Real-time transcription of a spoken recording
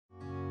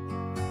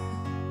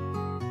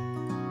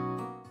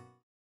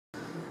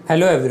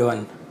Hello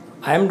everyone,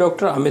 I am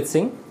Dr. Amit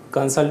Singh,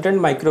 Consultant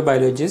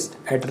Microbiologist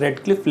at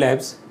Redcliffe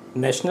Labs,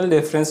 National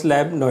Reference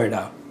Lab,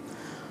 Noida.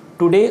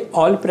 Today,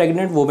 all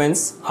pregnant women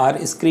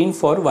are screened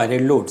for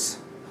viral loads.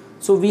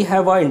 So we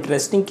have an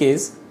interesting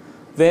case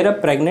where a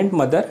pregnant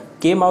mother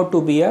came out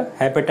to be a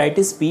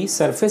hepatitis B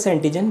surface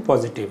antigen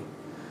positive.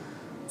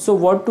 So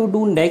what to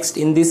do next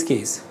in this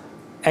case?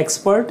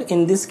 Expert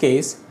in this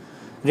case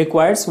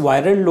requires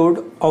viral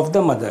load of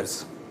the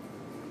mothers,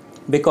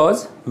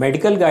 because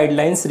medical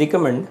guidelines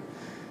recommend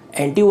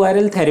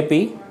antiviral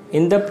therapy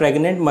in the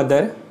pregnant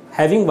mother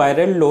having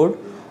viral load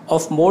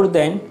of more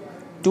than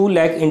 2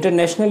 lakh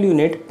international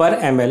unit per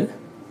ml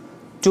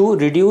to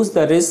reduce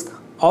the risk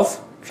of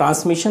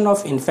transmission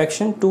of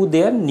infection to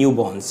their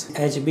newborns.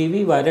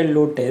 HBV viral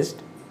load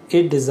test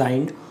is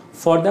designed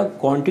for the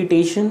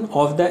quantitation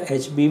of the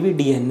HBV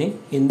DNA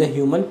in the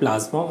human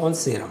plasma on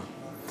serum.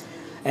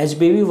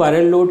 HBV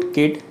viral load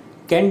kit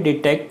can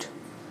detect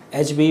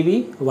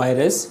HBV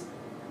virus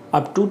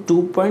up to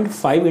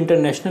 2.5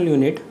 international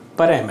unit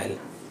per ml.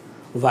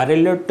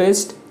 Viral load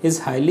test is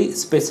highly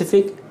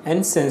specific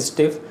and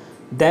sensitive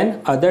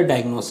than other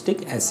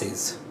diagnostic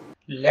assays.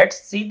 Let's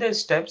see the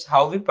steps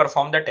how we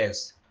perform the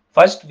test.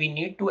 First, we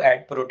need to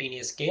add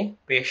proteinase K,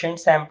 patient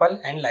sample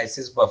and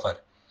lysis buffer.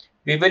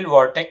 We will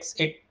vortex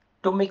it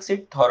to mix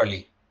it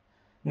thoroughly.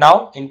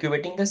 Now,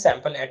 incubating the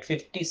sample at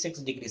 56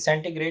 degrees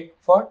centigrade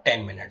for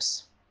 10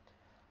 minutes.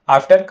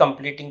 After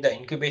completing the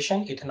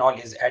incubation,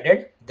 ethanol is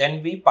added.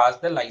 Then we pass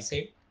the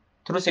lysate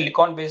through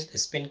silicone-based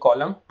spin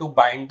column to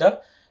bind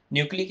the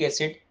nucleic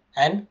acid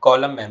and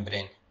column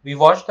membrane. We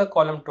wash the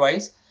column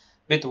twice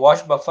with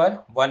wash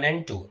buffer 1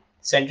 and 2.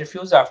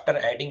 Centrifuge after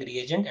adding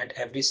reagent at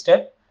every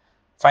step.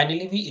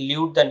 Finally, we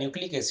elute the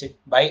nucleic acid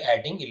by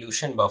adding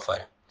elution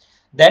buffer.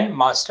 Then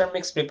master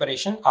mix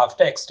preparation.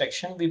 After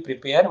extraction, we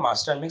prepare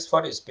master mix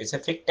for a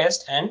specific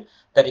test and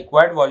the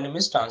required volume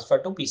is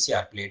transferred to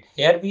PCR plate.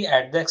 Here we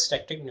add the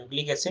extracted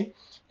nucleic acid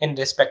in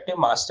respective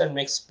master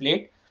mix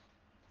plate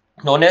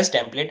known as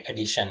template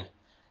addition.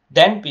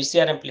 Then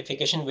PCR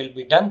amplification will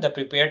be done. The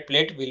prepared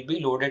plate will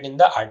be loaded in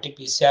the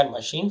RT-PCR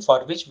machine,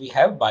 for which we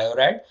have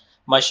biorad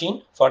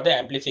machine for the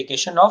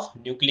amplification of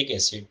nucleic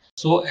acid.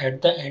 So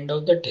at the end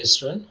of the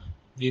test run,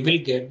 we will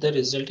get the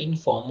result in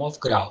form of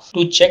graph.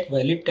 To check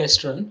valid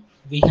test run,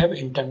 we have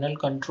internal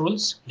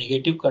controls,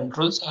 negative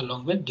controls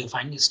along with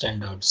defined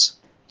standards.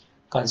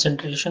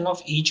 Concentration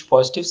of each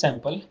positive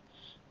sample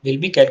will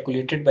be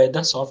calculated by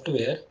the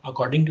software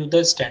according to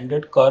the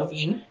standard curve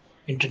in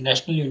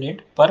international unit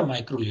per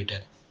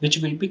microliter, which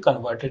will be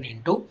converted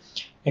into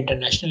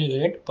international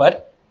unit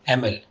per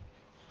ml.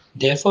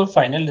 Therefore,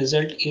 final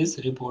result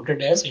is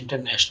reported as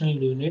international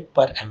unit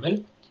per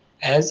ml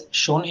as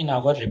shown in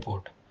our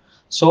report.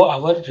 So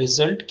our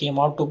result came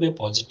out to be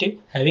positive,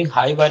 having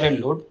high viral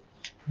load,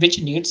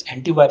 which needs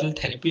antiviral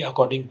therapy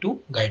according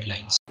to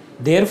guidelines.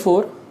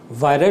 Therefore,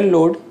 viral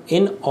load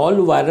in all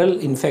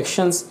viral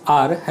infections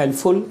are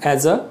helpful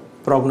as a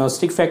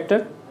prognostic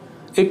factor.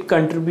 It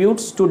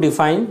contributes to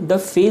define the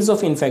phase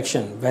of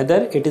infection,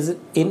 whether it is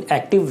in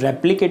active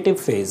replicative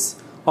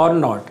phase or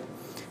not,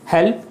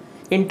 help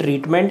in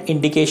treatment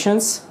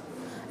indications,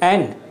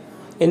 and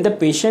in the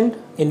patient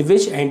in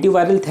which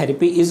antiviral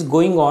therapy is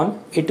going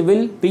on, it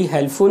will be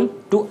helpful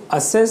to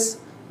assess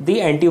the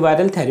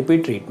antiviral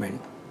therapy treatment.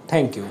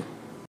 Thank you.